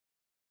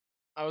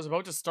I was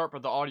about to start,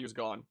 but the audio's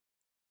gone.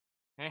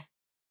 Heh.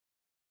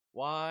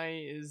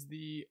 Why is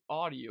the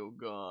audio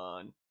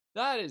gone?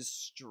 That is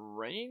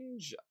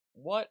strange.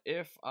 What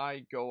if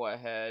I go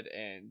ahead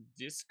and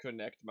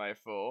disconnect my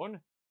phone,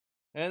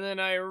 and then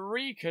I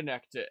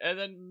reconnect it, and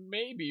then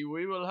maybe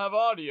we will have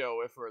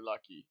audio if we're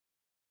lucky.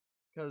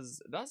 Because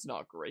that's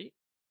not great.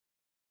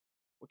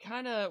 We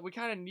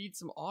kinda need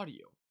some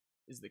audio,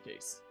 is the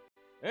case.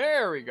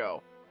 There we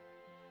go.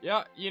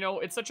 Yeah, you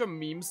know, it's such a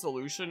meme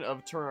solution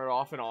of turn it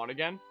off and on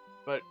again.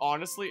 But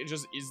honestly, it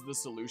just is the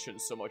solution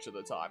so much of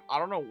the time. I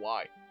don't know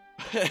why.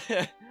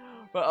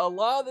 But a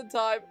lot of the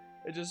time,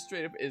 it just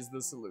straight up is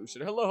the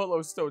solution.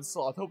 Hello, Stone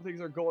Sloth. Hope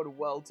things are going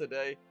well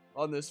today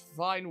on this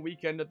fine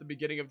weekend at the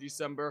beginning of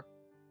December.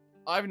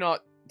 I've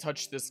not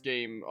touched this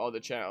game on the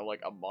channel in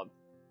like a month.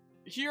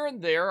 Here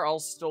and there, I'll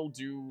still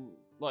do,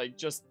 like,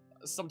 just...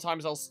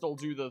 Sometimes I'll still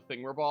do the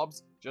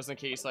thingamabobs, just in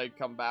case I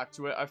come back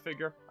to it, I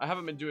figure. I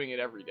haven't been doing it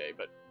every day,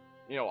 but,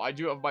 you know, I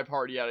do have my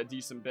party at a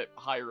decent bit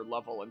higher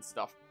level and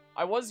stuff.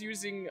 I was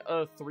using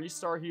a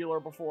 3-star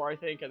healer before, I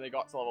think, and they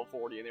got to level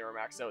 40 and they were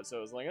maxed out, so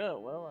I was like, oh,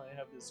 well, I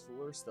have this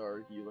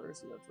 4-star healer,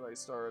 so that's what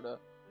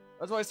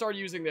I started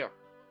using there.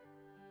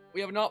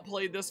 We have not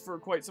played this for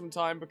quite some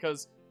time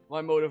because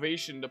my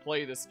motivation to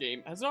play this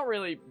game has not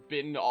really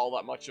been all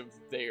that much of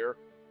there.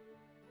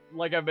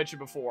 Like I've mentioned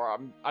before,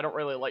 I don't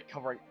really like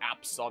covering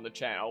apps on the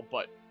channel,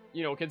 but,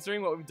 you know,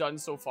 considering what we've done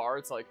so far,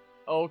 it's like,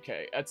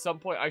 okay, at some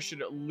point I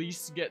should at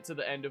least get to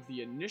the end of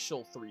the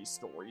initial 3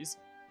 stories,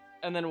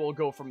 and then we'll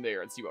go from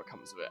there and see what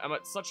comes of it. I'm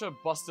at such a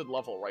busted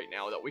level right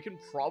now that we can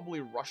probably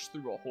rush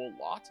through a whole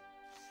lot.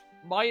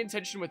 My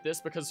intention with this,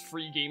 because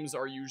free games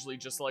are usually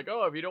just like,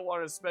 oh, if you don't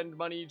want to spend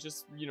money,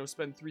 just, you know,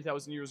 spend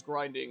 3,000 years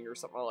grinding or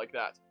something like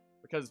that.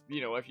 Because,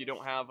 you know, if you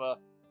don't have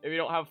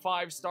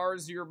 5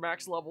 stars, your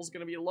max level's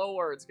gonna be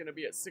lower. It's gonna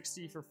be at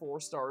 60 for 4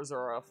 stars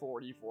or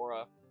 40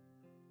 for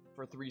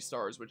 3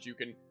 stars, which you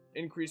can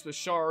increase with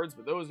shards,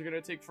 but those are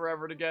gonna take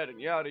forever to get, and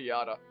yada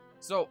yada.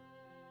 So,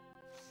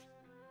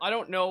 I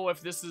don't know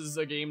if this is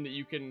a game that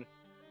you can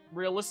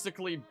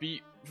realistically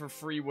beat for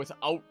free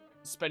without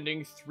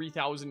spending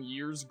 3,000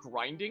 years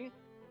grinding.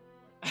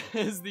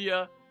 is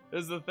the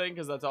thing,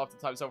 because that's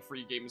oftentimes how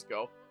free games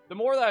go. The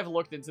more that I've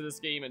looked into this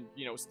game and,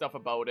 you know, stuff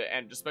about it,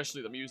 and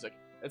especially the music,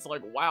 it's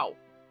like, wow,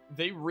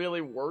 they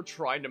really were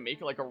trying to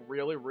make, like, a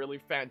really, really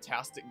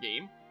fantastic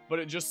game, but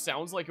it just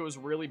sounds like it was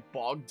really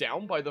bogged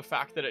down by the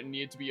fact that it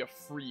needed to be a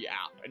free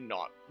app and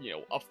not, you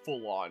know, a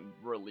full-on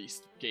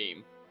released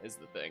game, is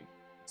the thing.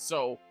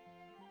 So,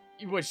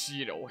 which,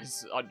 you know,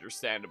 is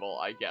understandable,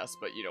 I guess,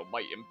 but, you know,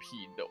 might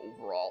impede the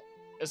overall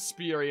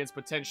experience,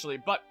 potentially,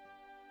 but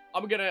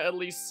I'm gonna at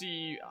least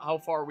see how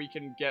far we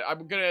can get.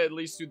 I'm gonna at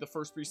least do the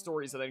first 3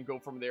 stories and then go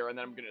from there, and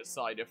then I'm gonna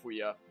decide if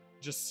we,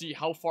 just see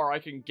how far I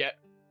can get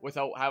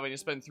without having to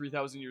spend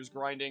 3,000 years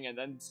grinding and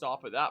then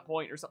stop at that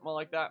point or something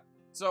like that.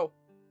 So,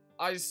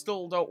 I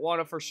still don't want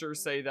to for sure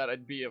say that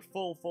it'd be a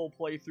full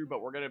playthrough,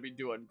 but we're going to be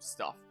doing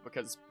stuff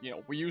because, you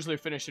know, we usually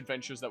finish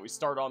adventures that we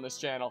start on this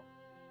channel,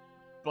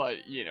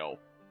 but, you know,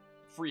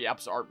 free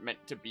apps aren't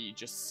meant to be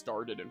just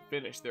started and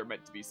finished. They're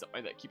meant to be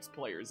something that keeps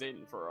players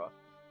in for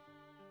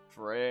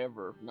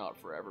forever. Not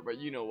forever, but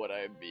you know what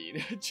I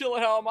mean. Chill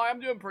out, I'm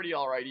doing pretty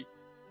alrighty.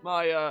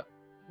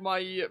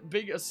 My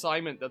big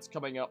assignment that's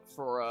coming up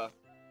for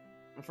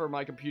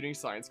my computing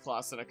science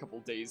class in a couple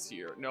days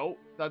here. No,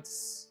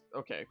 that's...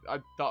 Okay, I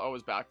thought I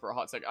was back for a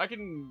hot second. I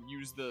can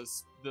use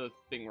the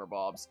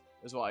thingamabobs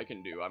is what I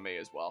can do. I may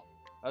as well.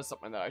 That's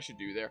something that I should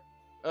do there.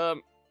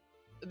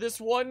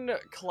 This one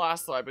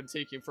class that I've been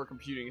taking for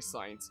computing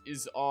science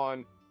is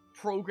on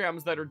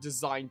programs that are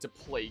designed to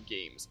play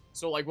games.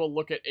 So, like, we'll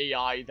look at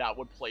AI that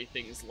would play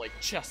things like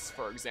chess,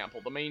 for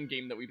example. The main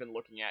game that we've been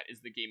looking at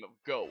is the game of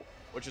Go,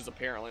 which is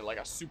apparently, like,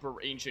 a super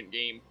ancient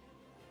game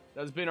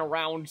that's been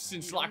around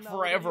since, like,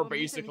 forever,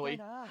 basically.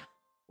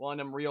 One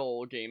of them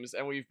real games,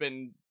 and we've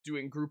been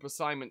doing group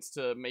assignments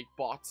to make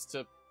bots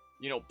to,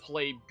 you know,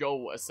 play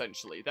Go,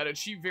 essentially, that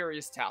achieve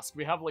various tasks.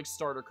 We have, like,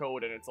 starter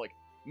code, and it's like,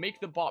 make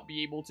the bot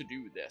be able to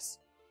do this.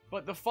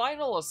 But the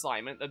final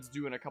assignment that's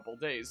due in a couple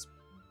days,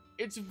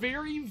 it's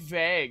very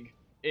vague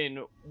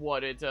in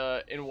what it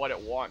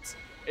wants.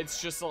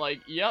 It's just like,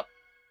 yep,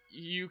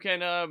 you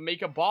can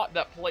make a bot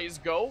that plays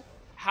Go,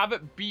 have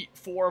it beat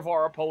 4 of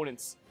our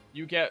opponents.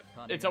 You get,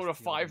 it's out of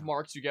 5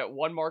 marks, you get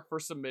 1 mark for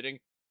submitting,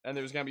 and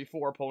there's gonna be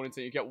 4 opponents,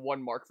 and you get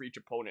 1 mark for each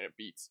opponent it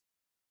beats.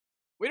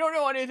 We don't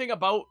know anything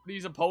about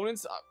these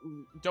opponents.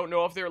 Don't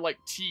know if they're, like,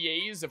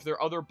 TAs, if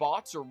they're other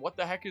bots, or what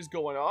the heck is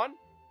going on.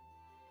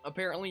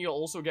 Apparently, you'll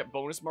also get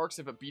bonus marks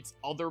if it beats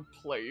other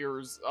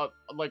players,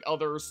 like,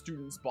 other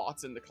students'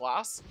 bots in the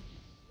class,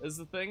 is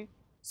the thing.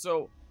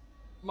 So,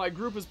 my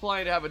group is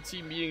planning to have a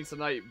team meeting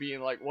tonight,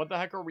 being like, what the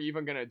heck are we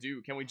even gonna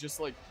do? Can we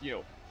just, like, you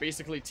know,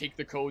 basically take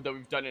the code that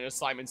we've done in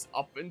assignments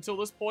up until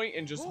this point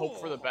and just hope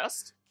for the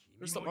best?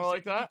 Or something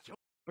like that?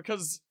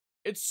 Because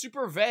it's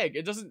super vague.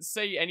 It doesn't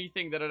say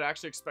anything that it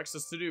actually expects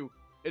us to do.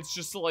 It's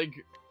just like,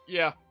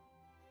 yeah,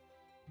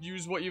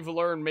 use what you've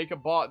learned, make a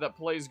bot that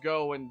plays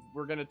Go, and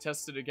we're gonna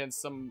test it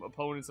against some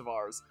opponents of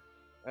ours.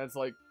 And it's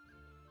like,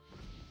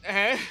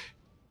 Eh?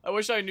 I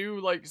wish I knew,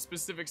 like,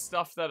 specific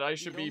stuff that I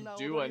should be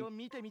doing.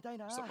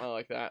 Something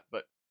like that,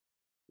 but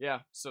yeah,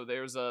 so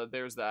there's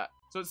that.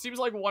 So it seems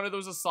like one of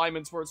those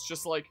assignments where it's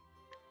just like,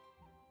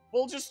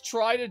 we'll just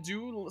try to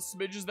do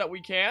smidges that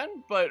we can,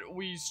 but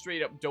we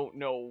straight up don't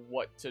know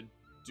what to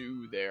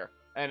do there.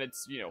 And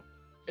it's, you know,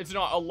 it's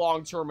not a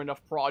long-term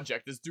enough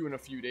project. It's due in a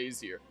few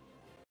days here.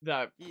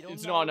 That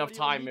it's not enough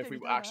time if we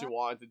actually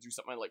wanted to do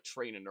something like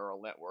train a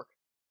neural network.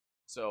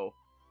 So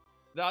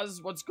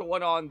that's what's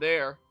going on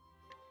there.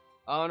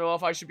 I don't know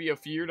if I should be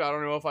afeared. I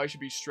don't know if I should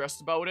be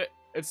stressed about it.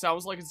 It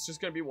sounds like it's just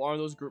gonna be one of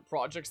those group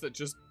projects that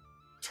just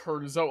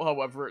turns out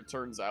however it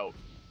turns out.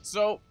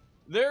 So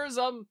there's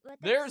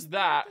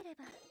that.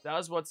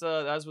 That's what's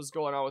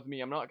going on with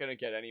me. I'm not gonna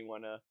get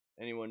anyone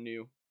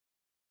new.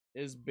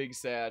 Is big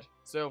sad.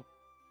 So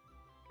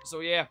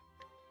yeah.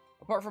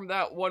 Apart from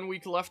that, 1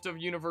 week left of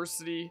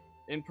university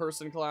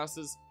in-person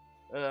classes,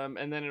 and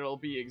then it'll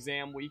be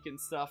exam week and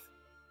stuff.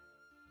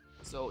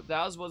 So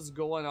that's what's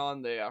going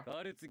on there.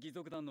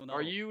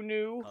 Are you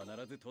new?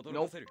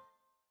 Nope.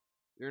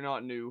 You're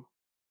not new.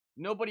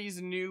 Nobody's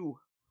new.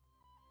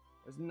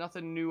 There's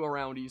nothing new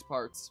around these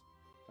parts.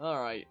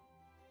 Alright.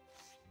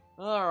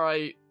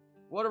 Alright.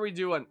 What are we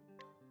doing?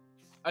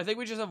 I think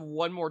we just have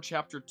one more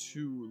chapter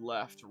 2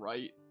 left,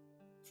 right?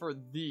 For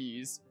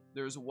these.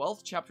 There's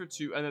Wealth Chapter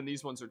 2, and then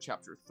these ones are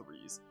Chapter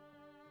 3s.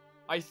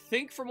 I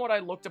think from what I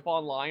looked up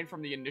online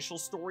from the initial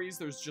stories,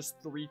 there's just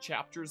 3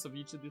 chapters of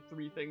each of the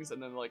 3 things,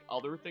 and then, like,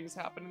 other things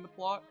happen in the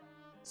plot.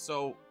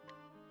 So,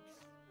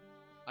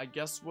 I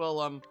guess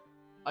we'll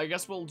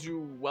do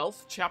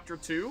Wealth Chapter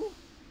 2,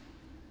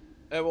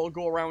 and we'll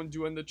go around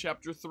doing the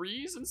Chapter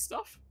 3s and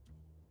stuff,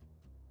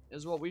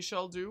 is what we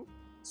shall do.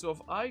 So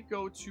if I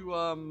go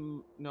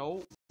to,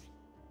 no.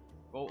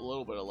 Oh, a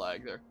little bit of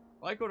lag there.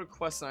 If I go to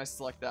quest and I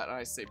select that and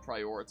I say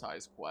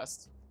prioritize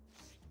quest,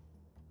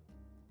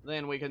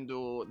 then we can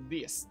do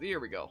this. There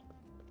we go.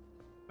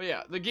 But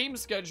yeah, the game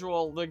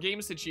schedule, the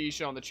game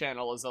situation on the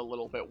channel is a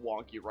little bit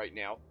wonky right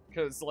now.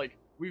 Because, like,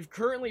 we've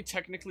currently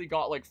technically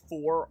got, like,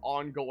 4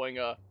 ongoing,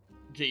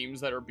 games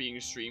that are being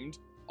streamed.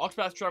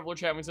 Octopath Traveler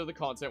Champions of the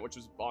Content, which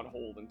was on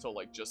hold until,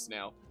 like, just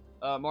now.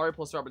 Mario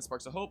plus Rabbids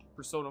Sparks of Hope,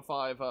 Persona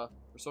 5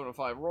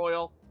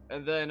 Royal,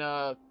 and then,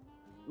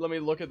 let me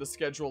look at the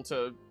schedule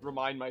to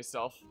remind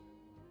myself.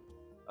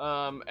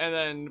 And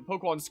then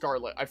Pokemon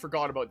Scarlet. I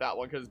forgot about that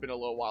one because it's been a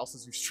little while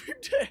since we've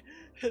streamed it,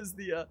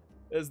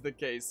 as the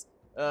case.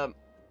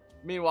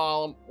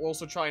 Meanwhile, we're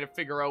also trying to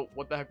figure out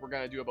what the heck we're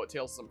gonna do about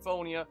Tales of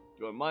Symphonia,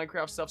 doing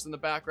Minecraft stuffs in the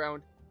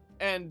background,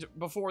 and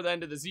before the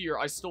end of this year,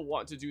 I still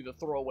want to do the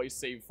throwaway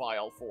save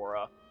file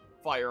for,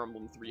 Fire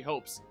Emblem 3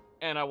 Hopes,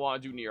 and I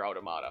want to do Nier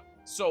Automata.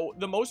 So,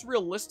 the most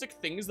realistic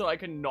things that I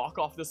can knock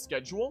off the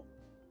schedule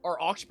are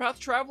Octopath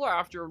Traveler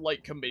after,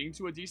 like, committing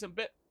to a decent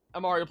bit,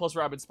 and Mario plus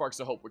Rabbids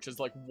Sparks of Hope, which is,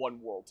 like, 1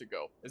 world to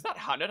go. Is that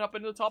Hanet up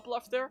in the top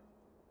left there?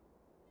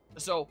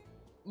 So,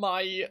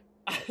 my...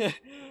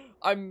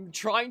 I'm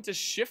trying to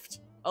shift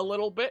a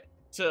little bit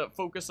to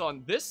focus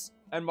on this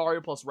and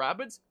Mario plus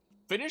Rabbids.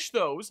 Finish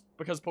those,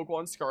 because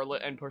Pokemon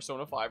Scarlet and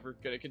Persona 5 are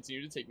going to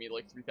continue to take me,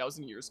 like,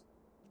 3,000 years.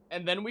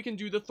 And then we can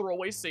do the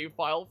throwaway save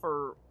file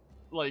for,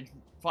 like,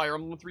 Fire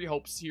Emblem 3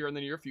 Hopes here in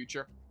the near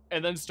future.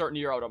 And then start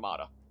Nier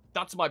Automata.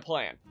 That's my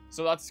plan.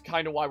 So that's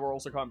kind of why we're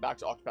also coming back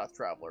to Octopath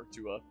Traveler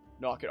to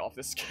knock it off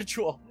the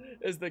schedule,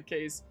 is the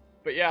case.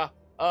 But yeah,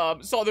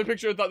 saw the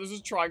picture and thought this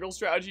was triangle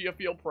strategy. I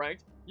feel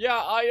pranked. Yeah,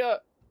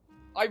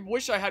 I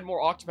wish I had more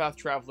Octopath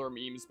Traveler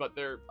memes, but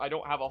I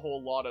don't have a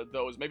whole lot of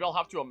those. Maybe I'll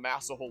have to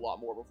amass a whole lot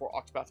more before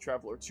Octopath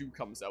Traveler 2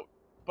 comes out.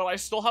 But I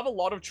still have a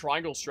lot of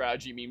triangle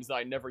strategy memes that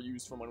I never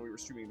used from when we were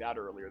streaming that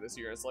earlier this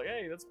year. It's like,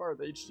 hey, that's part of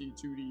the HD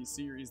 2D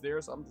series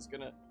there, so I'm just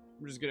gonna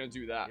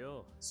do that.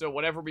 Yo. So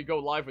whenever we go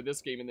live with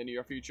this game in the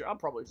near future, I'm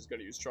probably just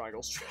gonna use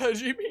triangle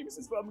strategy memes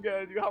is what I'm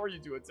gonna do. How are you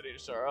doing today,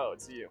 Shar? Oh,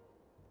 it's you.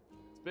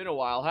 It's been a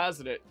while,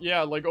 hasn't it?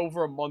 Yeah, like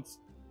over a month.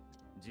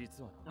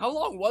 How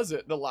long was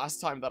it the last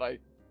time that I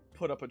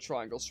put up a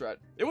triangle strat?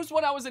 It was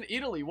when I was in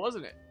Italy,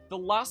 wasn't it? The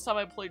last time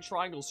I played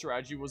triangle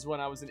strategy was when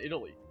I was in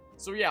Italy.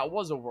 So yeah, it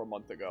was over a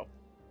month ago.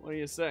 What do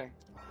you say?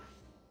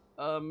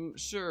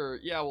 Sure.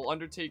 Yeah, we'll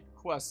undertake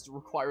quest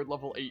required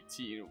level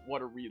 18.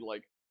 What are we,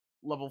 like,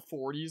 level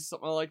 40s,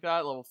 something like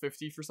that? Level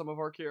 50 for some of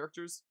our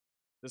characters?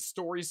 The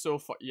story's so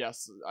fun.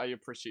 Yes, I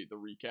appreciate the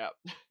recap.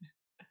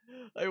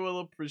 I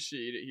will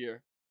appreciate it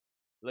here.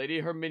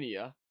 Lady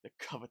Herminia, the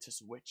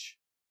covetous witch.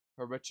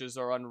 Her riches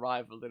are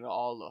unrivaled in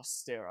all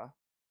Ostera.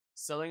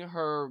 Selling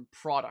her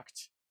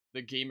product,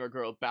 the gamer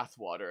girl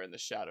bathwater in the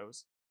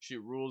shadows, she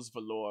rules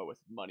Valor with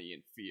money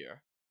and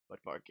fear. But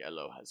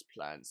Bargello has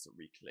plans to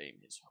reclaim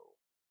his home.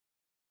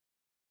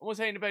 Almost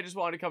hating to bed, just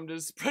wanted to come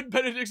to spread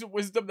Benedict's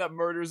wisdom that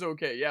murder's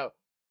okay. Yeah,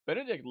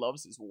 Benedict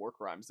loves his war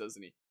crimes,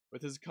 doesn't he?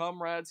 With his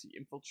comrades, he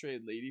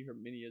infiltrated Lady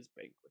Herminia's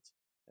banquet,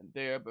 and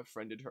there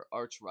befriended her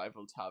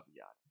arch-rival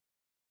Taviani.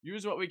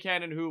 Use what we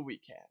can and who we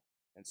can.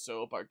 And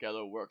so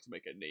Bargello worked to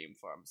make a name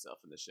for himself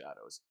in the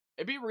shadows.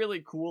 It'd be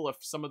really cool if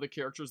some of the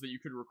characters that you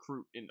could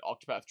recruit in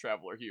Octopath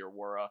Traveler here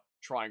were,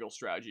 triangle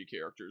strategy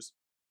characters.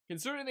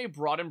 Considering they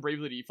brought in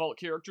Bravely Default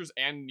characters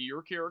and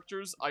Nier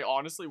characters, I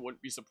honestly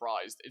wouldn't be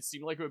surprised. It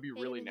seemed like it would be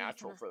really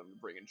natural for them to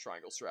bring in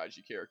Triangle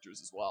Strategy characters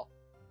as well.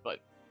 But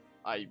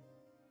I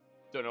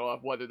don't know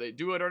whether they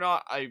do it or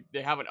not.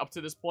 They haven't up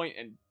to this point,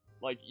 and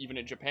like even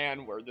in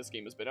Japan, where this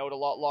game has been out a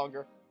lot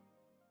longer.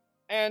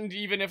 And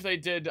even if they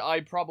did,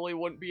 I probably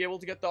wouldn't be able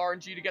to get the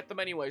RNG to get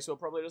them anyway, so it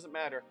probably doesn't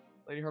matter.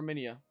 Lady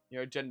Herminia,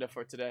 your agenda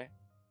for today.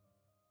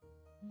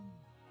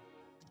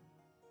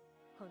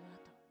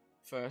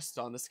 First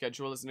on the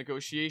schedule is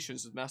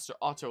negotiations with Master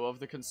Otto of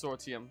the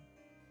Consortium.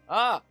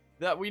 Ah,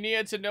 that we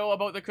needed to know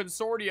about the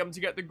Consortium to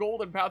get the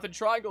Golden Path and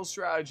Triangle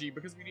Strategy,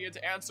 because we needed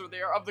to answer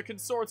they are of the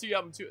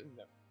Consortium to...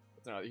 No,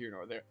 that's neither here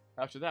nor there.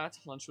 After that,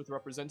 lunch with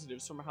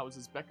representatives from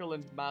houses Beckel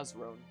and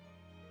Mazron.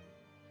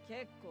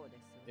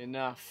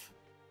 Enough.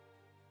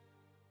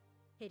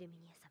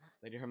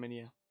 Lady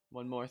Herminia,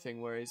 one more thing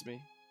worries me.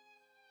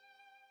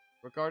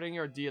 Regarding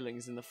your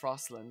dealings in the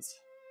Frostlands,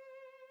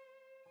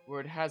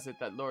 word has it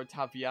that Lord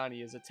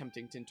Taviani is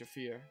attempting to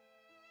interfere.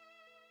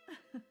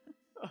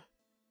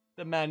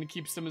 The man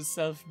keeps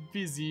himself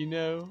busy,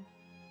 no?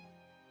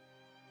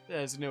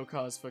 There's no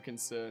cause for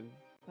concern.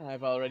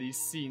 I've already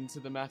seen to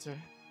the matter.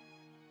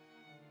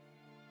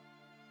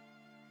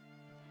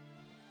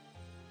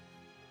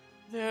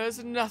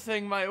 There's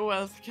nothing my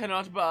wealth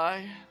cannot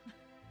buy.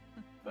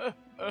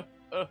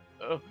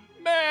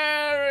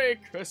 Merry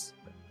Christmas!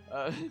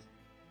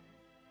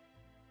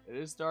 It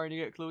is starting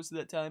to get close to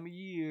that time of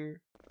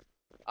year.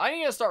 I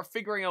need to start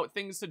figuring out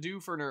things to do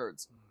for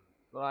nerds.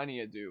 What I need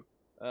to do.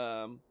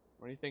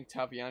 What do you think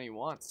Taviani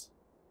wants?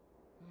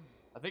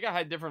 I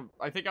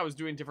think I was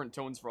doing different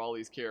tones for all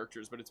these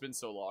characters, but it's been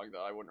so long that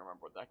I wouldn't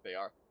remember what the heck they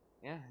are.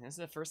 Yeah, this is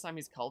the first time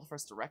he's called for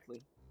us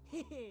directly.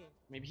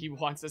 Maybe he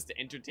wants us to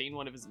entertain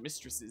one of his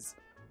mistresses.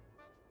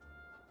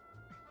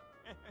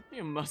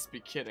 You must be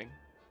kidding.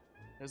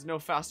 There's no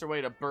faster way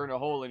to burn a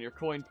hole in your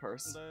coin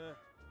purse.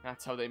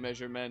 That's how they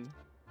measure men.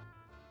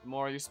 The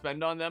more you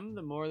spend on them,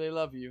 the more they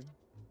love you.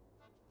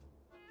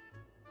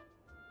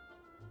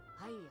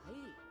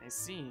 I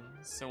see.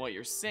 So what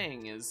you're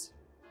saying is,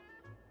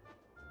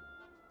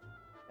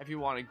 if you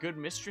want a good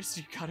mistress,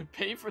 you gotta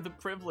pay for the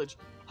privilege.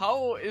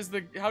 How did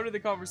the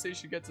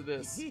conversation get to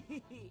this?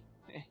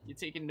 You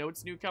taking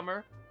notes,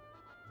 newcomer?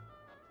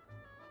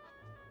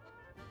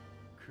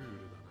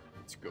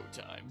 It's go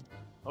time.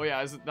 Oh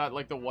yeah, isn't that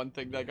like the one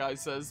thing that guy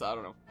says? I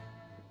don't know.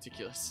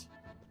 Ridiculous.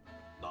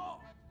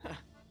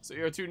 So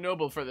you're too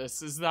noble for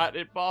this, is that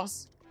it,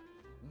 boss?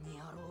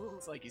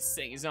 It's like he's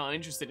saying he's not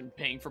interested in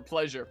paying for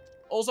pleasure.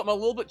 Also, I'm a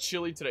little bit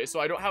chilly today, so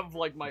I don't have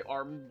like my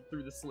arm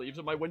through the sleeves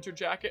of my winter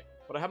jacket,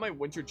 but I have my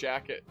winter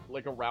jacket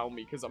like around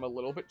me because I'm a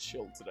little bit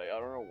chilled today. I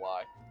don't know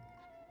why.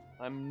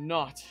 I'm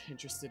not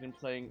interested in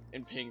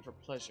paying for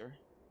pleasure.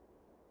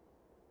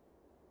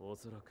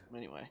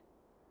 Anyway,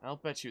 I'll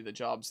bet you the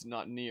job's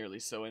not nearly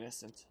so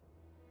innocent.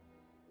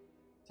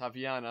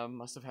 Taviana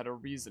must have had a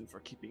reason for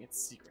keeping it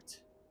secret.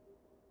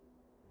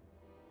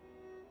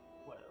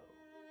 Well,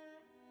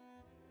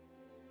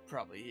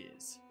 probably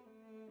is.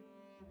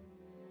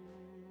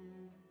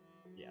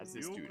 Yeah, it's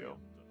this dudo.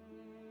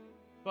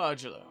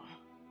 Bargelo,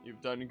 you've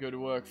done good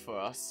work for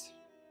us.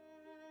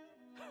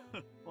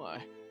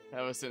 Why,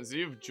 ever since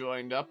you've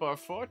joined up, our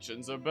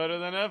fortunes are better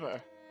than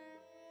ever.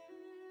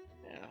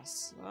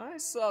 Yes, I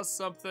saw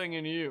something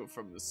in you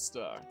from the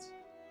start.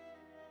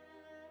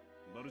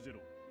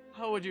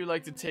 How would you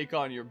like to take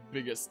on your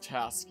biggest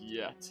task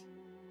yet?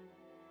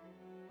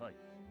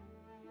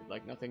 You'd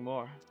like nothing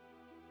more.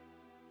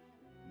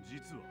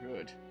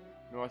 Good.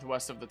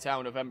 Northwest of the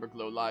town of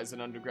Emberglow lies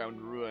an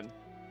underground ruin.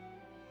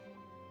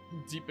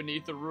 Deep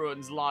beneath the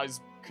ruins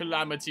lies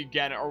Calamity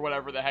Ganet, or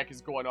whatever the heck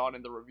is going on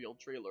in the revealed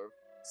trailer.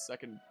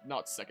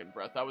 Not Second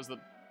Breath, that was the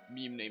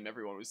meme name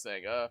everyone was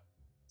saying.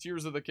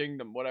 Tears of the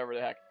Kingdom, whatever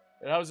the heck.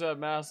 It has a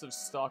massive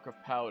stock of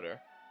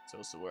powder. It's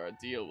also where a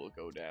deal will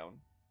go down.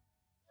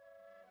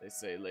 They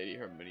say Lady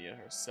Herminia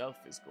herself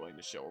is going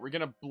to show. Are we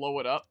gonna blow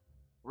it up?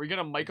 Are we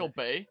gonna Michael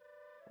Bay?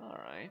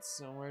 Alright,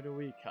 so where do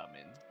we come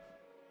in?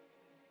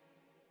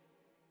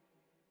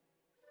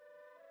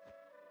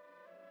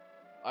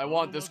 I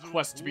want this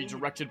quest to be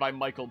directed by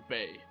Michael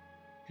Bay.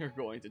 You're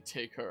going to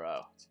take her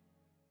out.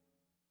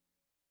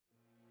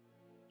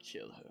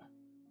 Kill her.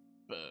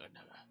 Burn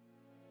her.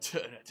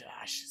 Turn her to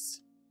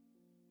ashes.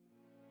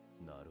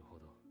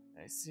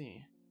 I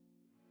see.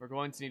 We're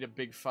going to need a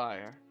big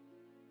fire.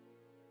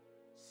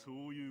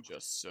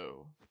 Just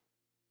so.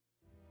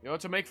 You're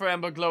to make for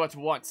Emberglow at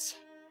once.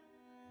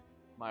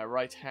 My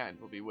right hand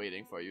will be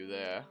waiting for you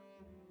there.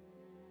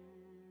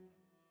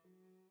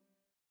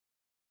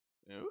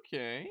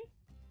 Okay.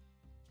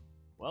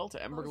 Well, to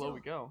Emberglow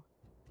we go.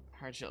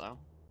 Bargello.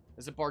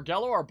 Is it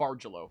Bargello or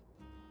Bargello?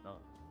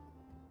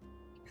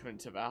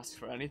 Couldn't have asked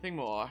for anything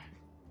more.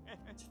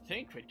 To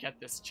think we'd get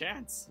this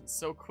chance, and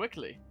so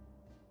quickly.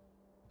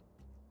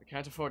 We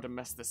can't afford to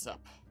mess this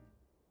up.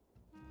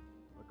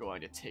 We're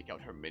going to take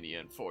out Herminia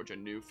and forge a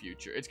new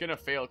future. It's gonna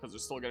fail because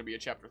there's still gonna be a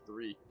chapter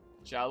 3.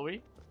 Shall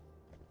we?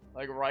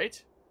 Like,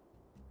 right?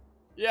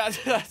 Yeah,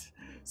 that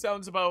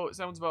sounds about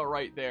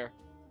right there.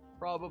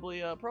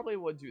 Probably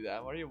would do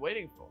that. What are you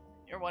waiting for?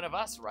 You're one of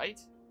us, right?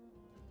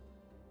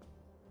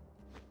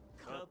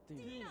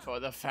 For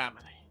the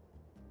family.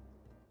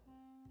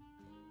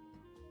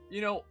 You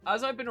know,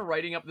 as I've been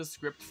writing up the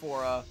script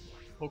for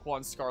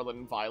Pokemon Scarlet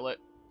and Violet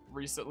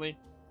recently,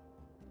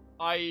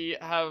 I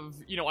have,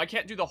 you know, I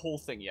can't do the whole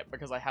thing yet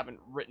because I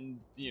haven't written,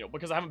 you know,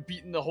 because I haven't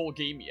beaten the whole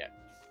game yet.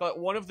 But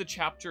one of the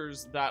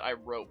chapters that I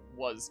wrote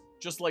was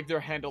just like their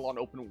handle on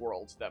open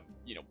world, them,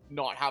 you know,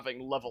 not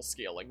having level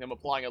scaling, them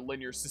applying a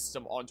linear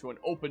system onto an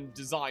open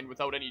design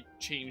without any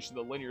change to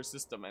the linear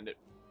system and it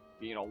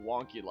being all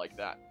wonky like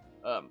that.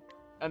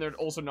 And there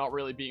also not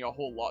really being a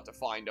whole lot to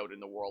find out in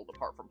the world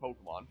apart from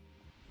Pokemon.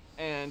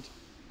 And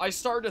I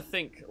started to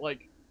think,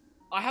 like,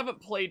 I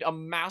haven't played a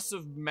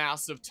massive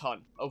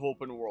ton of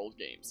open world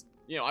games.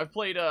 You know, I've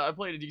played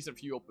a decent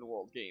few open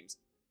world games,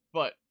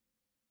 but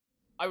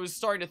I was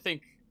starting to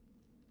think,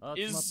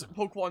 is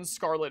Pokemon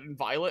Scarlet and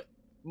Violet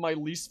my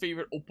least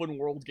favorite open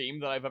world game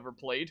that I've ever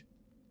played?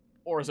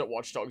 Or is it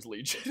Watch Dogs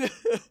Legion?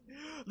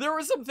 There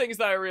were some things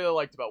that I really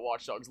liked about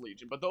Watch Dogs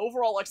Legion, but the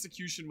overall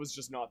execution was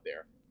just not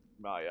there,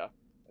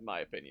 in my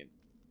opinion,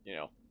 you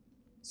know.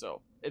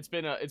 So it's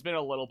been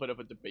a little bit of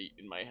a debate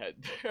in my head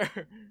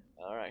there.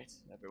 All right,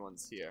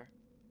 everyone's here.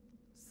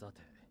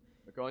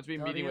 We're going to be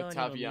meeting with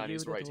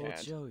Taviani's right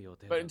hand.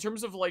 But in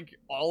terms of like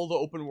all the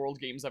open world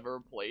games I've ever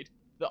played,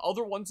 the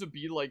other ones would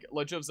be like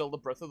Legend of Zelda: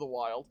 Breath of the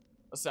Wild,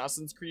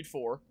 Assassin's Creed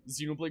 4,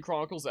 Xenoblade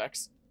Chronicles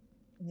X.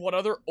 What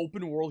other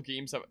open world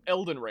games have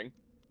Elden Ring?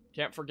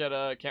 Can't forget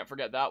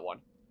that one.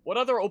 What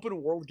other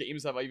open world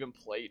games have I even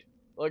played?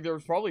 Like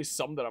there's probably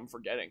some that I'm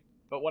forgetting.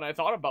 But when I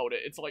thought about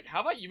it, it's like,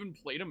 have I even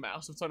played a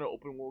massive ton of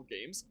open world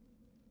games?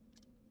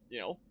 You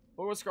know,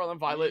 Pokemon Scarlet and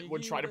Violet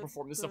would try to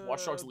perform this stuff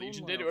Watch Dogs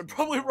Legion did. It would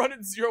probably run at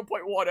 0.1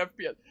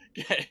 FPS.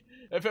 Okay,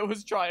 if it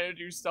was trying to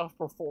do stuff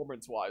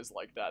performance-wise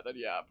like that, then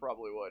yeah, it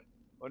probably would.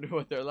 Wonder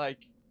what they're like.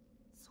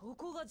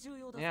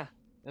 Yeah,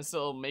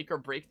 this'll make or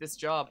break this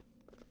job.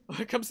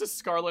 When it comes to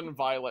Scarlet and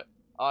Violet,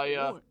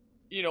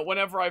 you know,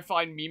 whenever I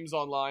find memes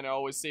online, I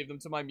always save them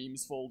to my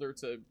memes folder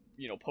to,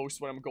 you know, post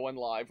when I'm going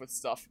live with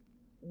stuff.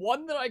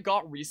 One that I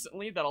got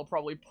recently that I'll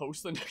probably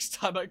post the next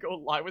time I go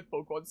live with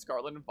Pokemon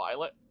Scarlet and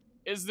Violet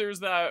is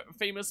there's that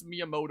famous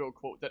Miyamoto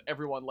quote that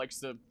everyone likes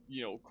to,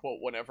 you know, quote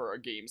whenever a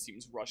game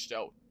seems rushed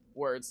out,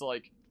 where it's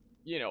like,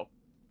 you know,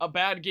 a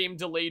bad game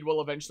delayed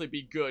will eventually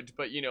be good,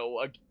 but, you know,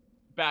 a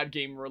bad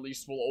game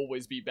released will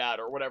always be bad,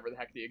 or whatever the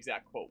heck the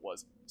exact quote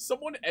was.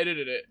 Someone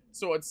edited it,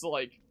 so it's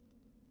like,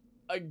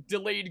 a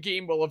delayed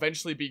game will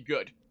eventually be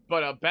good,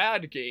 but a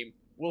bad game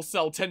will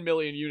sell 10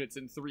 million units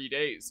in 3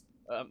 days.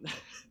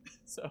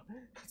 So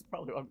that's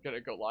probably what I'm gonna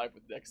go live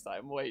with next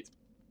time. Wait.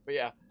 But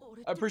yeah,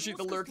 I appreciate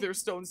the lurk there,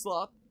 Stone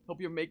Sloth. Hope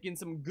you're making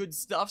some good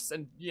stuffs,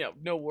 and, you know,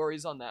 no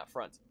worries on that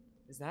front.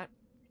 Is that?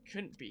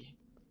 Couldn't be.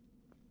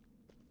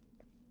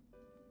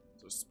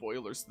 So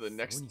spoilers to the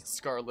next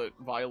Scarlet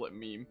Violet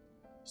meme.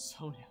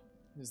 Sonia.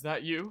 Is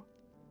that you?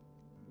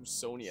 I'm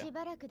Sonia.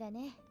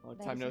 Long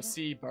time no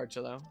see,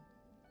 Bargello.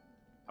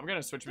 I'm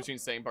gonna switch between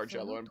saying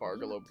Bargello and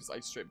Bargello because I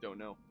straight don't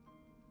know.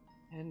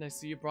 And I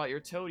see you brought your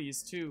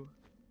toadies too.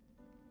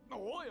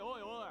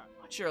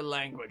 What's your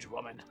language,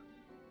 woman?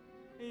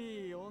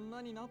 You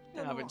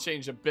haven't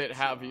changed a bit,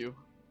 have you?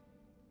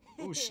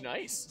 Ooh,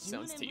 nice.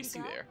 Sounds tasty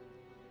there.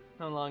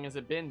 How long has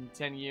it been?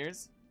 10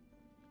 years?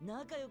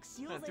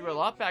 Went through a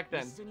lot back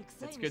then.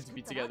 It's good to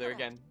be together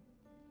again.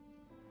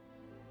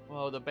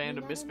 Whoa, the band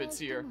of misfits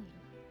here.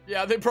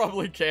 Yeah, they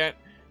probably can't.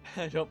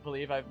 I don't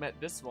believe I've met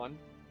this one.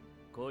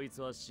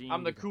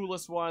 I'm the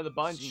coolest one of the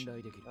bunch.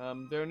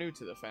 They're new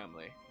to the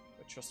family,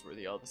 but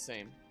trustworthy all the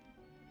same.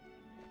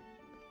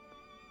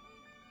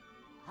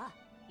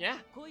 Yeah,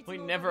 we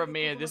never have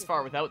made it this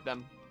far without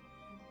them.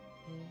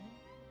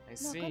 I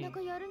see.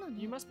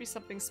 You must be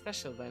something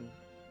special then.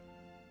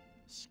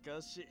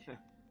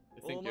 I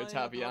think you're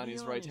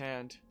Taviani's right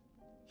hand.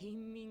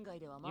 You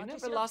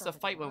never lost a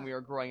fight when we were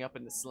growing up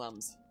in the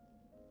slums.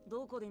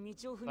 But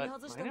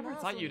I never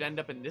thought you'd end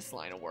up in this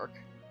line of work.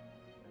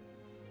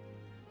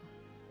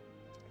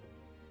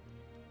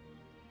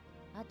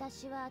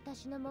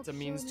 It's a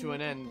means to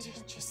an end,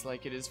 just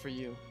like it is for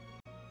you.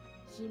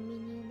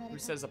 Who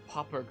says a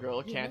pauper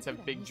girl can't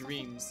have big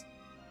dreams?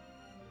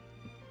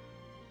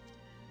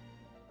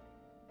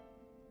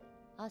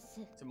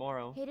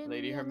 Tomorrow,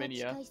 Lady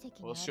Herminia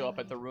will show up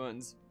at the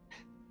ruins.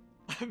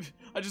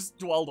 I just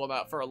dwelled on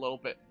that for a little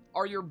bit.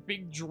 Are your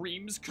big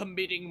dreams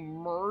committing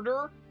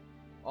murder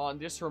on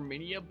this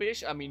Herminia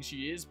bitch? I mean,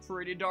 she is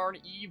pretty darn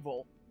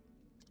evil.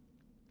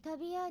 I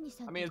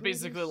mean, it's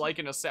basically like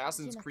an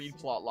Assassin's Creed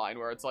plotline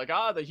where it's like,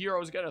 the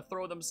hero's gonna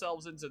throw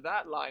themselves into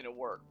that line of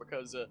work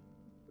because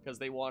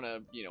they want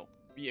to, you know,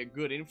 be a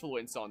good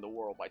influence on the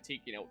world by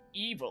taking out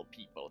evil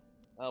people.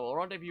 We'll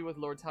rendezvous with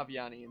Lord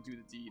Taviani and do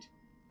the deed.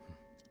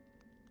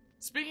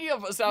 Speaking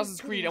of Assassin's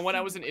Creed, and when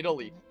I was in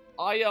Italy,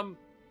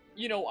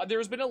 you know,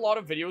 there's been a lot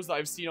of videos that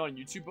I've seen on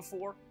YouTube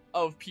before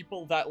of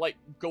people that, like,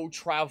 go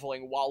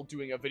traveling while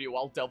doing a video,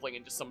 while delving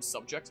into some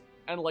subject.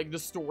 and, like, the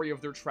story of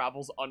their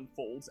travels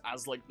unfolds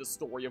as, like, the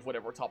story of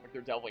whatever topic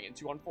they're delving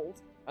into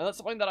unfolds. And that's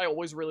something that I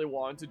always really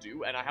wanted to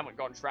do, and I haven't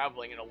gone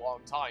traveling in a long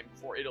time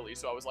before Italy,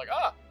 so I was like,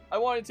 I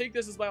want to take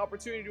this as my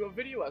opportunity to do a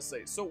video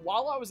essay. So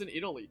while I was in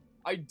Italy,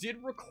 I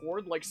did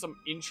record, like, some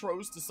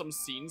intros to some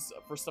scenes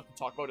for stuff to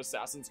talk about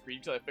Assassin's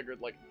Creed, because I figured,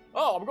 like,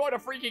 oh, I'm going to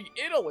freaking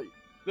Italy!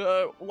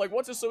 Like,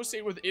 what's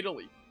associated with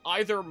Italy?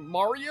 Either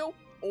Mario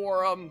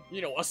or,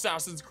 you know,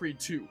 Assassin's Creed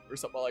 2 or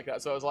something like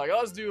that. So I was like,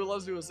 let's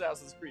do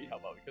Assassin's Creed, how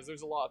about? Because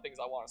there's a lot of things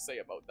I want to say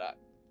about that.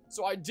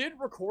 So I did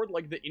record,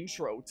 like, the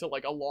intro to,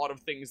 like, a lot of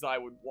things that I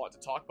would want to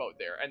talk about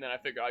there. And then I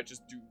figured I'd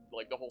just do,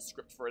 like, the whole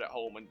script for it at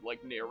home and,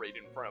 like, narrate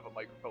in front of a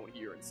microphone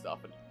here and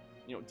stuff and,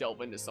 you know,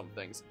 delve into some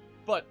things.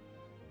 But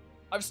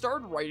I've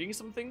started writing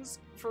some things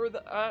for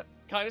that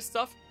kind of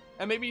stuff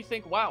and made me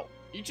think, wow,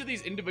 each of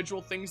these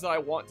individual things that I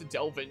want to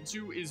delve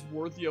into is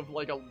worthy of,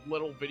 like, a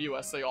little video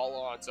essay all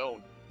on its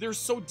own. They're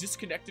so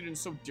disconnected and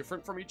so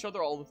different from each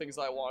other, all the things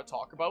that I want to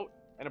talk about,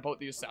 and about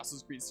the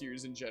Assassin's Creed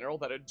series in general,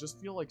 that it just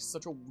feel like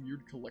such a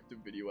weird collective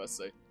video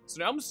essay. So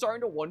now I'm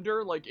starting to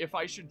wonder, like, if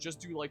I should just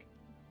do, like,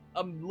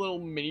 a little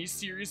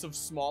mini-series of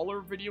smaller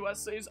video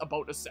essays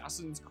about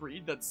Assassin's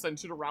Creed that's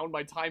centered around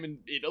my time in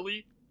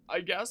Italy,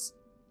 I guess.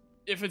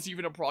 If it's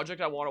even a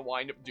project I want to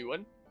wind up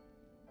doing.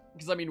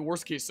 Because, I mean,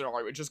 worst case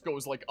scenario, it just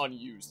goes, like,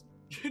 unused.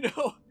 You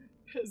know?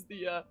 is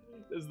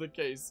the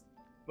case.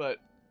 But,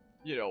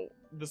 you know,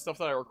 the stuff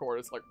that I record,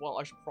 it's like, well,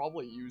 I should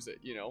probably use it,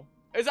 you know?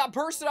 It's that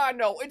person I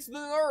know! It's the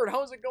nerd!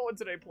 How's it going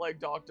today, Plague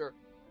Doctor?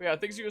 But yeah,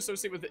 things you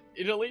associate with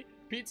Italy?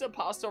 Pizza,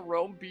 pasta,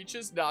 Rome,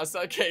 beaches? Nah, it's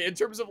okay. In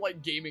terms of,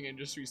 like, gaming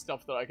industry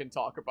stuff that I can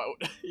talk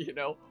about, you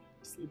know?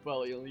 Sleep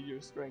well, you'll need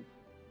your strength.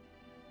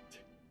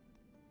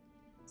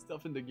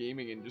 Stuff in the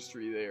gaming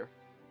industry there.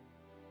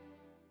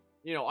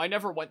 You know, I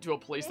never went to a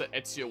place that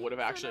Ezio would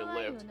have actually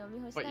lived.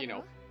 But, you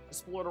know,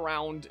 explored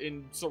around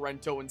in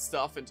Sorrento and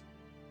stuff, and,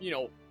 you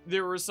know,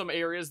 there were some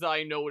areas that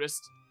I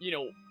noticed, you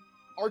know,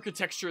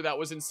 architecture that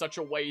was in such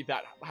a way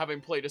that, having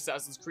played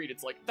Assassin's Creed,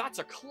 it's like, that's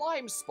a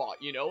climb spot,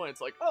 you know? And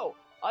it's like, oh,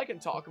 I can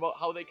talk about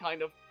how they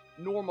kind of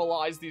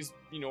normalize these,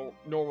 you know,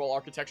 normal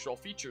architectural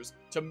features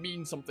to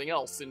mean something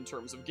else in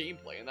terms of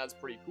gameplay, and that's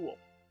pretty cool.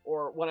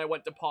 Or when I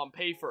went to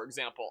Pompeii, for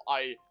example,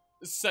 I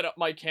set up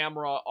my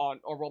camera on,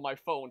 or well, my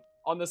phone,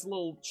 on this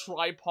little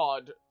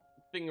tripod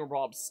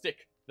thingamabob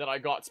stick that I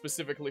got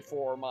specifically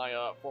for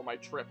my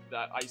trip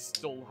that I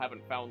still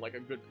haven't found, like, a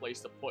good place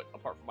to put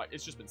apart from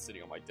it's just been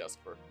sitting on my desk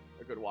for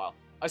a good while.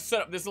 I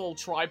set up this little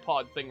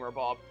tripod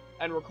thingamabob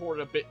and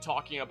recorded a bit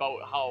talking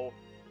about how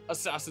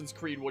Assassin's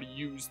Creed would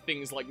use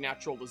things like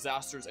natural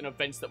disasters and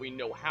events that we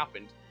know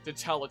happened to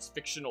tell its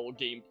fictional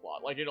game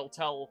plot. Like, it'll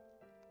tell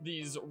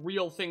these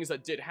real things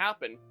that did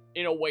happen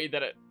in a way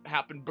that it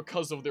happened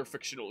because of their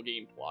fictional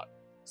game plot.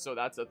 So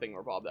that's a thing,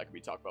 Bob, that can be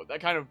talked about. That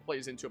kind of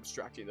plays into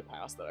abstracting the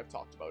past that I've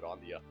talked about on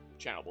the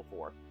channel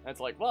before. And it's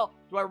like, well,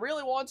 do I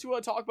really want to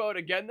talk about it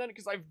again then?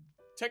 Because I've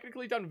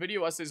technically done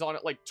video essays on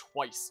it like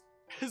twice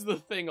is the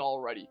thing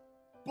already.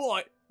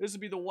 But this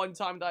would be the one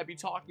time that I'd be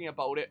talking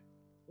about it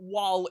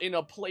while in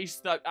a place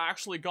that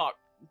actually got,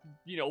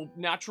 you know,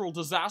 natural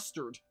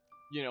disastered,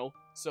 you know?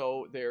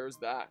 So there's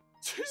that.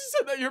 You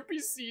said that your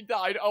PC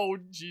died. Oh,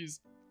 jeez.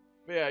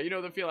 But yeah, you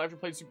know the feeling after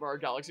playing Super Mario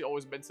Galaxy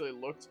always mentally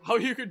looked? How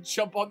you could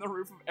jump on the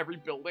roof of every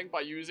building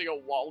by using a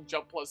wall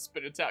jump plus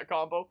spin attack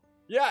combo?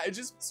 Yeah, it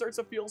just starts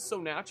to feel so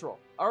natural.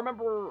 I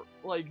remember,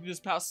 like, this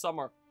past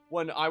summer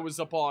when I was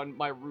up on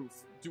my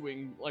roof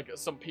doing, like,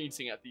 some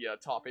painting at the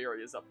top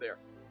areas up there.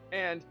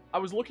 And I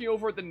was looking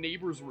over at the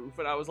neighbor's roof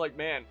and I was like,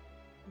 man,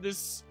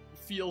 this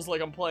feels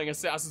like I'm playing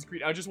Assassin's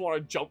Creed. I just want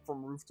to jump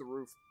from roof to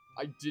roof.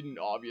 I didn't,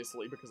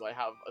 obviously, because I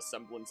have a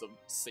semblance of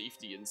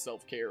safety and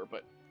self-care,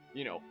 but,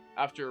 you know,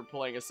 after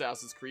playing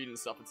Assassin's Creed and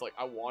stuff, it's like,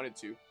 I wanted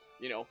to,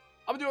 you know.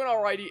 I'm doing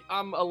alrighty.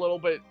 I'm a little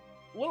bit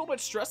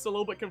stressed, a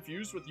little bit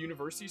confused with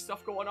university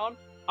stuff going on.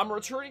 I'm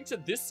returning to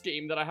this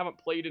game that I haven't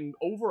played in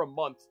over a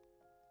month.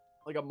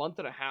 Like a month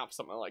and a half,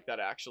 something like that,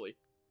 actually.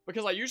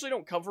 Because I usually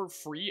don't cover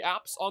free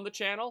apps on the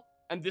channel,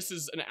 and this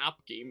is an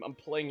app game. I'm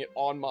playing it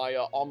on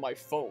my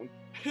phone,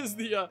 is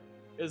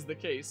the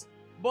case.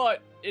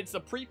 But it's a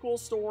prequel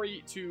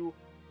story to,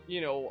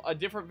 you know, a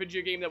different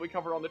video game that we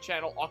covered on the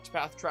channel,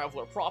 Octopath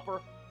Traveler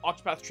proper.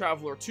 Octopath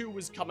Traveler 2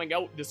 is coming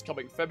out this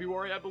coming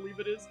February, I believe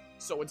it is.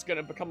 So it's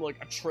gonna become like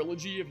a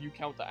trilogy if you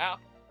count the app.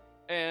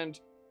 And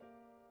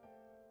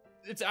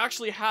it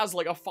actually has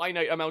like a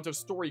finite amount of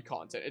story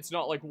content. It's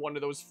not like one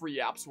of those free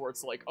apps where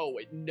it's like, oh,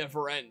 it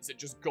never ends. It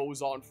just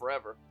goes on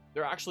forever.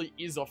 There actually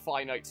is a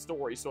finite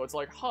story. So it's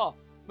like, huh,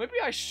 maybe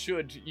I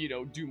should, you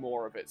know, do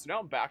more of it. So now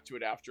I'm back to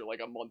it after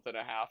like a month and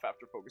a half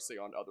after focusing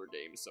on other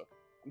games. So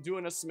I'm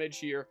doing a smidge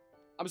here.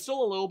 I'm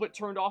still a little bit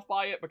turned off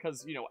by it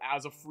because, you know,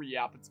 as a free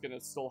app, it's going to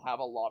still have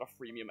a lot of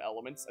freemium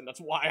elements. And that's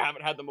why I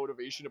haven't had the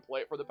motivation to play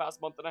it for the past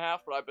month and a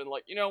half. But I've been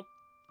like, you know,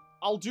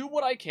 I'll do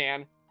what I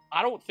can.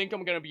 I don't think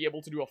I'm going to be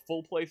able to do a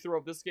full playthrough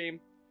of this game,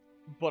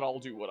 but I'll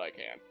do what I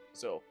can.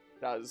 So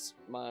that is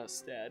my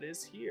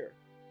status here.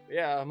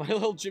 Yeah, my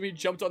little Jimmy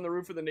jumped on the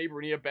roof of the neighbor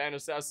and he abandoned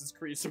Assassin's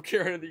Creed, so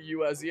carrying to the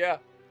US, yeah.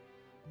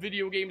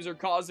 video games are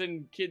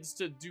causing kids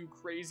to do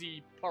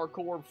crazy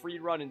parkour, free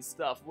run and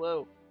stuff.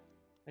 Whoa.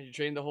 And you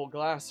drained the whole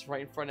glass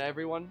right in front of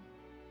everyone?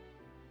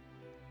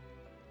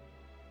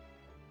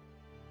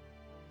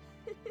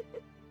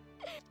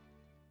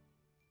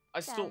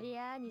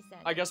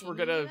 I guess we're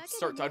gonna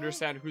start to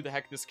understand who the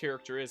heck this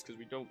character is, because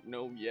we don't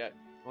know yet.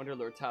 I wonder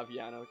Lord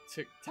Taviani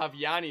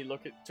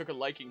took a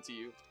liking to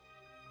you.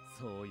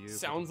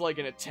 Sounds like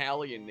an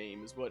Italian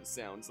name is what it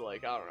sounds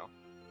like. I don't know.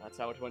 That's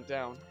how it went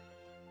down.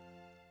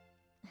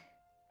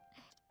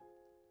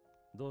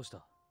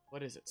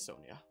 What is it,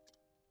 Sonia?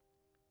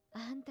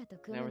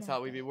 Never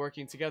thought we'd be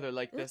working together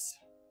like this.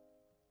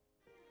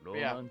 But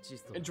yeah,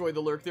 enjoy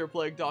the lurk there,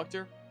 Plague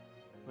Doctor.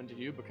 When did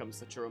you become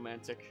such a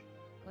romantic?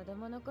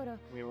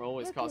 We were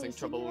always causing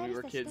trouble when we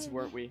were kids,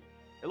 weren't we?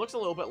 It looks a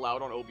little bit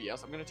loud on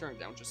OBS. I'm gonna turn it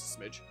down just a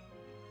smidge.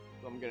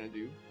 What I'm gonna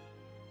do,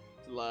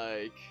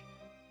 like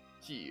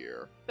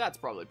here. That's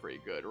probably pretty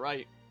good,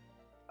 right?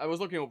 I was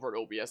looking over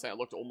at OBS and it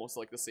looked almost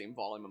like the same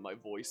volume of my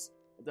voice.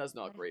 That's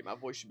not great. My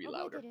voice should be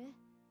louder.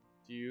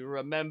 Do you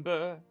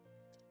remember?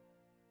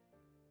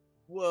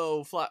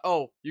 Whoa, flat.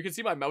 Oh, you can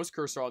see my mouse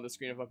cursor on the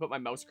screen if I put my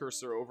mouse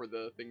cursor over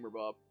the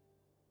thingamabob.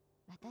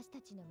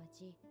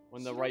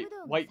 When the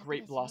white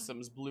grape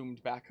blossoms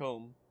bloomed back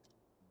home.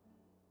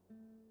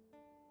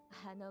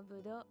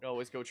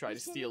 Always go try to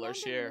steal our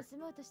share.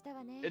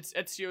 It's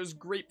Ezio's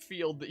grape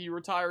field that he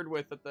retired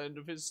with at the end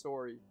of his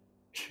story.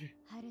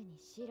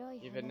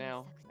 Even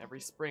now,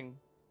 every spring,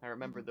 I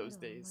remember those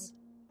days.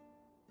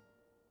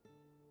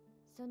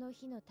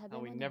 How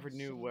we never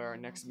knew where our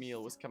next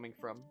meal was coming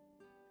from.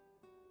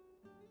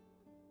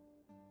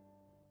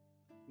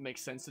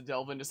 Makes sense to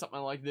delve into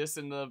something like this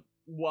in the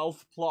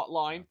wealth plot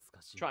line.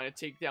 Trying to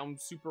take down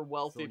super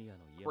wealthy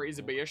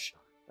crazy bish.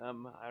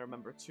 I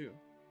remember too.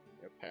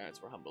 Your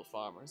parents were humble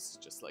farmers,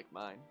 just like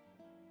mine.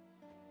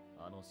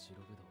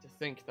 To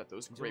think that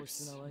those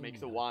grapes make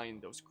the wine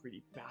those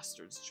greedy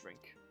bastards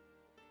drink.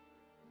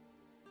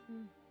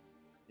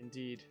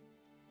 Indeed.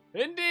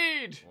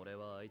 Indeed!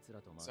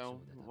 So,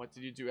 what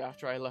did you do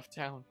after I left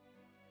town?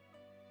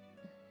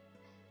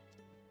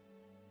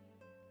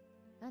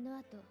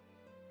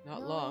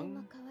 Not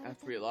long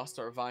after we lost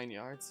our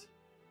vineyards.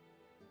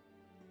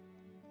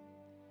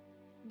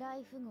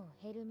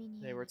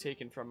 They were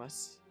taken from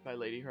us by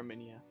Lady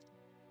Herminia.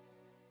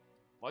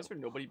 Why is there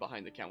nobody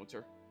behind the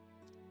counter?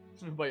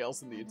 There's nobody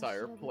else in the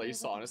entire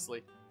place,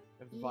 honestly.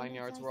 If the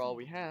vineyards were all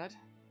we had.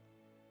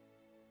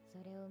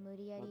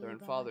 Mother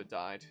and father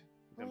died,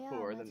 even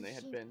poorer than they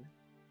had been.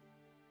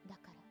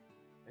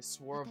 I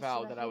swore a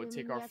vow that I would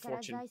take our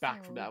fortune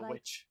back from that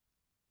witch.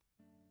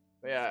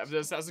 But yeah, if the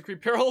Assassin's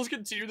Creed Parallels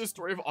continue, the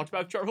story of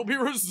Octopath Traveler will be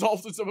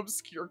resolved in some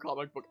obscure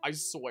comic book, I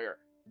swear.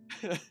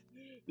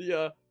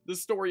 The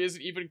story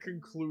isn't even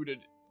concluded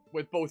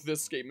with both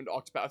this game and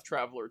Octopath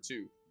Traveler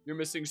 2. You're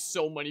missing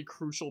so many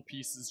crucial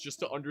pieces just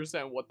to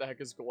understand what the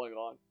heck is going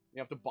on. You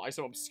have to buy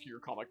some obscure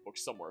comic book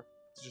somewhere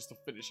just to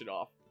finish it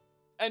off.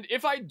 And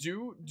if I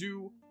do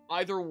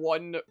either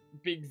one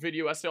big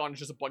video essay on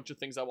just a bunch of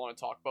things I want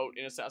to talk about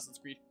in Assassin's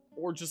Creed,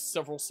 or just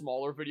several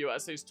smaller video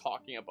essays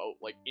talking about,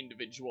 like,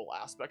 individual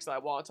aspects that I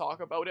want to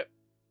talk about it,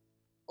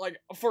 like,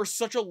 for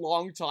such a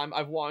long time,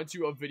 I've wanted to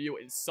do a video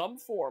in some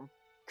form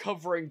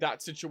covering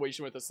that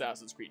situation with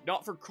Assassin's Creed.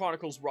 Not for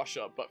Chronicles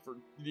Russia, but for,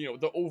 you know,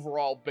 the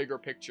overall bigger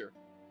picture.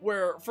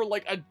 Where, for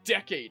like a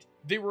decade,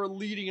 they were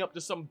leading up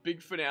to some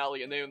big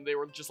finale, and they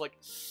were just like,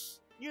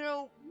 you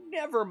know,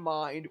 never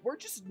mind. We're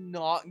just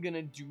not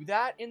gonna do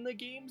that in the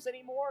games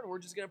anymore, and we're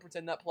just gonna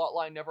pretend that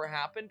plotline never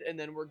happened, and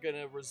then we're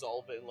gonna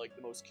resolve it in, like,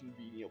 the most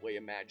convenient way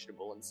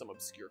imaginable in some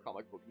obscure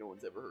comic book no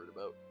one's ever heard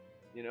about.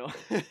 You know?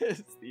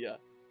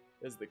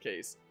 is the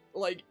case.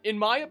 Like, in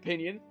my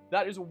opinion,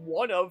 that is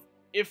one of,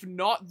 if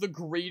not the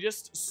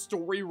greatest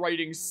story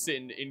writing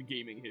sin in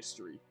gaming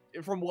history.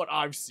 From what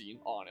I've seen,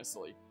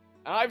 honestly.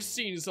 And I've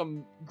seen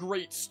some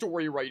great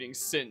story writing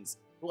sins.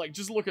 Like,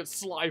 just look at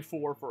Sly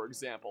 4, for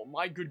example.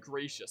 My good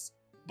gracious.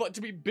 But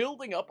to be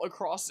building up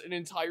across an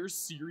entire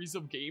series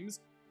of games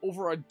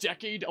over a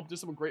decade up to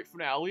some great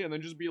finale and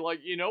then just be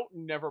like, you know,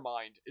 never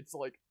mind. It's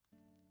like...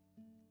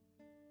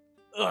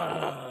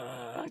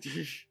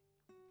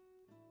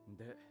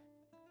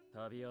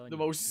 the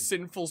most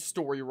sinful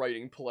story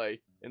writing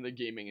play in the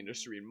gaming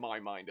industry, in my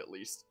mind at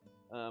least.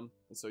 And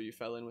so you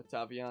fell in with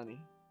Taviani.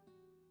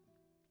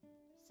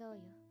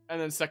 And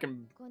then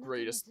second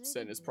greatest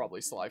sin is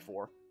probably Sly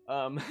 4.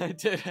 I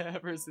did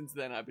ever since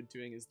then I've been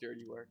doing his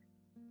dirty work.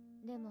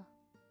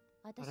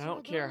 But I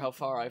don't care how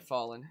far I've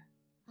fallen.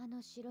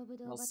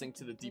 I'll sink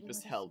to the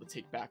deepest hell to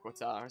take back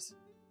what's ours.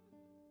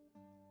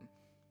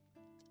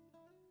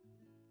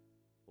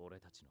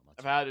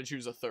 If I had to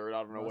choose a third,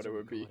 I don't know what it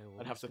would be.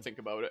 I'd have to think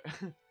about it.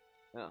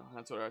 No,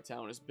 that's what our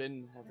town has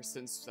been ever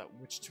since that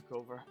witch took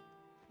over.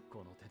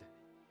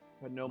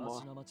 But no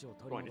more.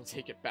 We're going to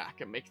take it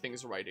back and make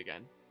things right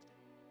again.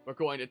 We're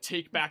going to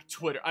take back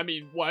Twitter. I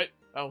mean, what?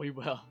 Oh, we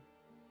will.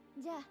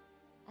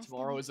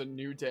 Tomorrow is a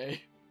new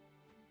day.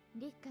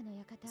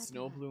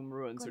 Snowbloom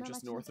Ruins are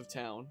just north of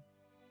town.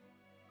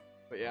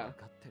 But yeah.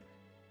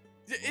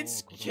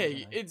 It's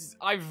okay.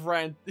 I've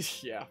ran.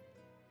 Yeah.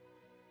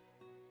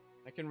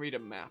 I can read a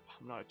map.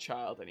 I'm not a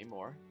child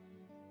anymore.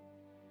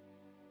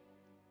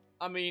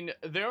 I mean,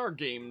 there are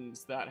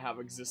games that have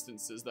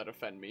existences that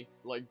offend me.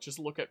 Like, just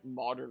look at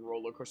modern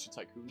Roller Coaster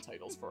Tycoon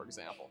titles, for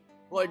example.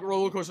 Like,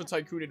 Roller Coaster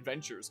Tycoon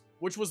Adventures,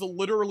 which was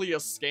literally a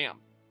scam.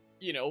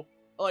 You know?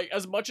 Like,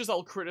 as much as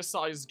I'll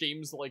criticize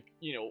games like,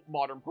 you know,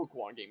 modern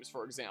Pokemon games,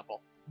 for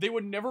example, they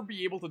would never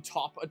be able to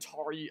top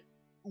Atari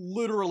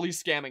literally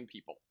scamming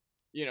people.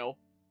 You know?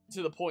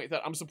 To the point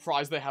that I'm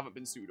surprised they haven't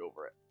been sued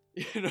over it.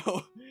 You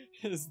know,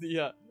 is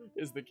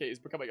the case,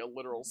 becoming a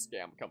literal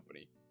scam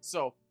company.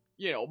 So,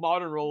 you know,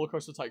 modern Roller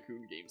Coaster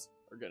Tycoon games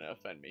are gonna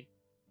offend me.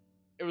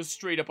 It was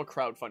straight up a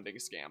crowdfunding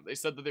scam. They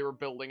said that they were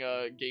building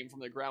a game from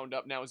the ground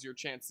up. Now is your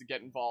chance to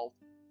get involved.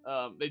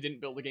 They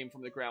didn't build a game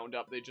from the ground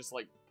up. They just,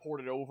 like,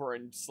 ported over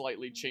and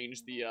slightly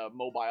changed the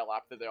mobile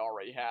app that they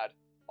already had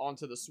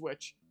onto the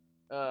Switch.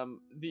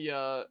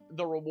 The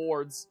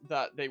rewards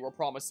that they were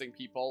promising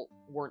people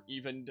weren't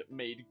even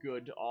made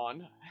good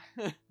on.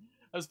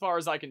 As far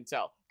as I can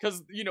tell.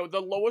 Because, you know,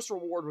 the lowest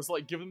reward was,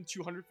 like, give them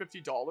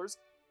 $250,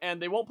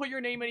 and they won't put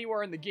your name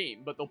anywhere in the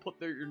game, but they'll put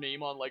your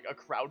name on, like, a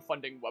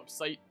crowdfunding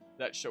website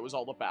that shows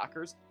all the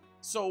backers.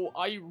 So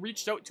I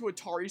reached out to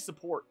Atari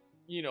support,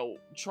 you know,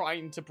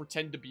 trying to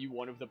pretend to be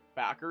one of the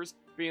backers,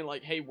 being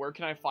like, hey, where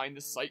can I find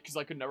this site? Because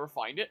I could never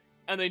find it.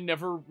 And they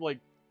never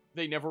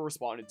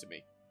responded to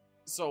me.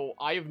 So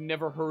I have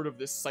never heard of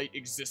this site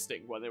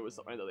existing when there was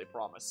something that they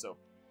promised. So,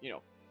 you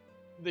know,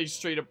 they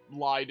straight up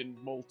lied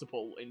in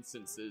multiple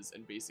instances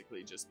and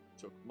basically just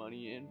took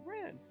money and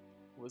ran,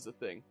 was the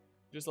thing.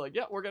 Just like,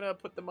 yeah, we're gonna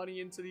put the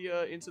money into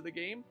the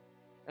game,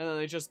 and then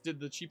they just did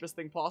the cheapest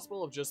thing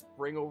possible of just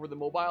bring over the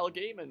mobile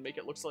game and make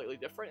it look slightly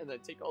different, and then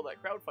take all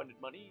that crowdfunded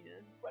money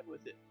and run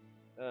with it.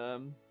 I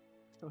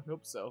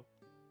hope so.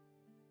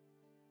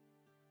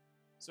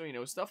 So, you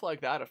know, stuff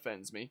like that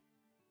offends me.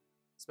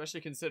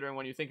 Especially considering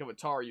when you think of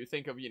Atari, you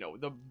think of, you know,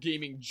 the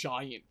gaming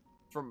giant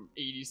from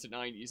 80s to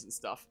 90s and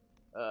stuff.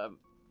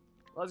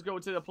 Let's go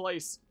to the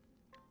place.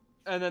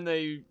 And then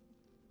they,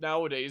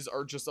 nowadays,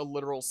 are just a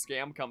literal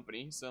scam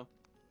company. So,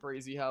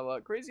 crazy how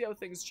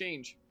things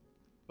change.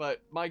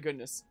 But, my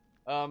goodness.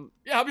 Yeah,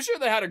 I'm sure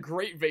they had a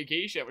great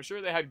vacation. I'm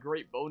sure they had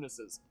great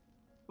bonuses.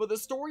 But the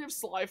story of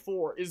Sly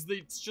 4 is that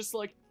it's just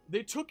like,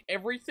 they took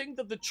everything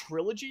that the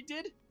trilogy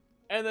did,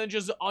 and then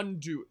just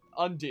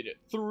undid it.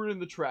 Threw it in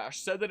the trash.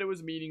 Said that it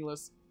was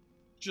meaningless.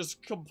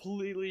 Just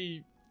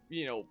completely,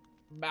 you know,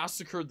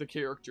 massacred the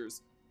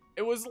characters.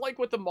 It was like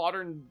what the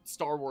modern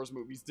Star Wars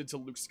movies did to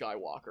Luke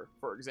Skywalker,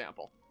 for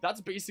example. That's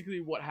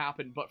basically what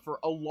happened, but for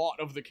a lot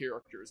of the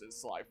characters in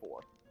Sly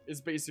 4. Is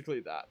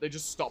basically that. They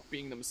just stopped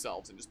being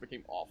themselves and just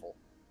became awful.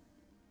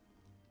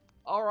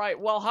 Alright,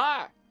 well,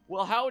 hi!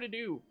 Well, how to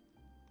do?